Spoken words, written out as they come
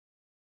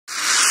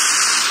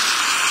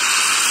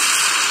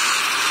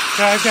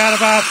So I've got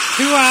about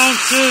 2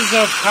 ounces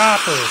of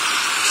copper.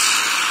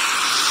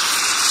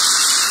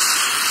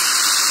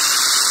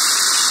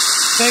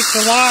 It takes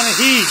a lot of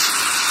heat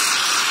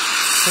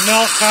to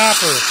melt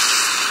copper.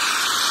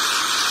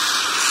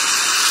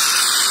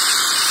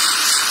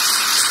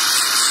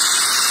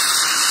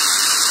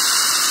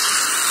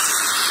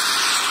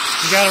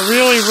 You got to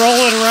really roll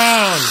it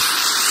around.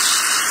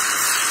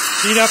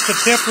 Heat up the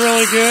tip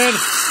really good.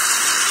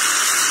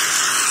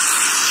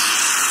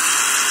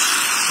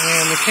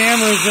 And the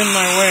camera's in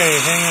my way.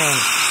 Hang on.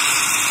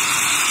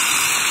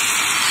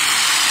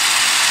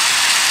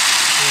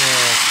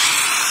 Yeah.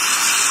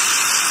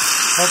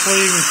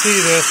 Hopefully you can see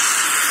this.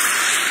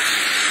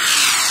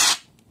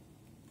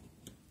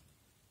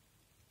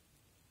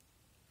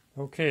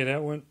 Okay,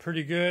 that went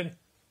pretty good.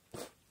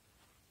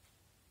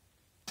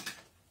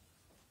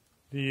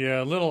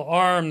 The little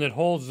arm that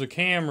holds the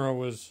camera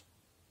was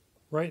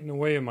right in the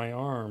way of my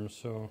arm,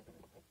 so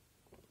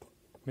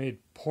made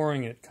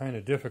pouring it kind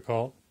of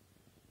difficult.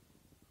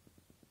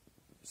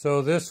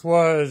 So this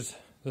was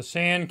the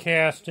sand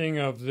casting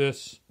of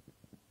this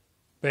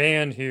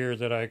band here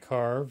that I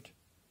carved.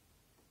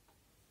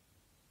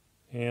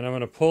 And I'm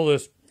going to pull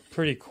this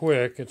pretty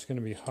quick. It's going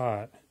to be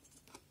hot.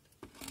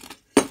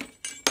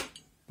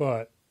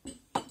 But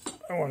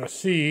I want to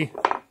see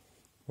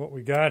what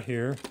we got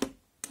here.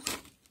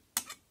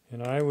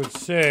 And I would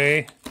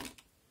say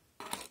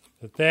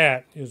that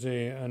that is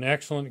an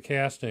excellent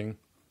casting.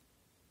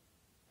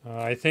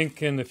 I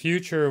think in the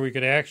future we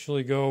could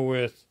actually go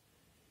with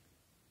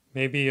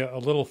maybe a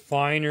little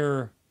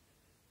finer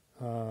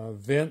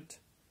vent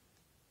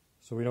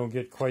so we don't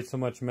get quite so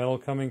much metal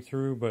coming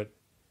through, but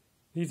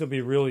these will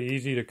be really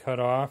easy to cut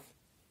off.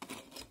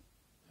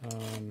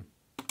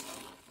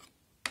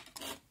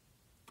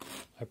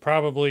 I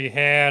probably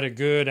had a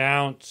good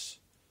ounce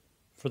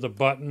for the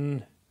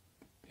button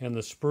and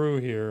the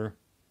sprue here.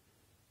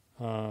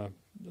 It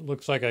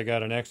looks like I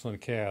got an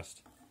excellent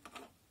cast.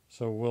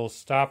 So we'll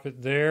stop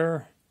it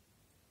there.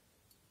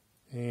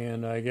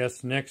 And I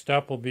guess next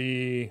up will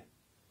be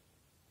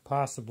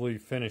possibly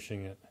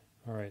finishing it.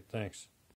 All right, thanks.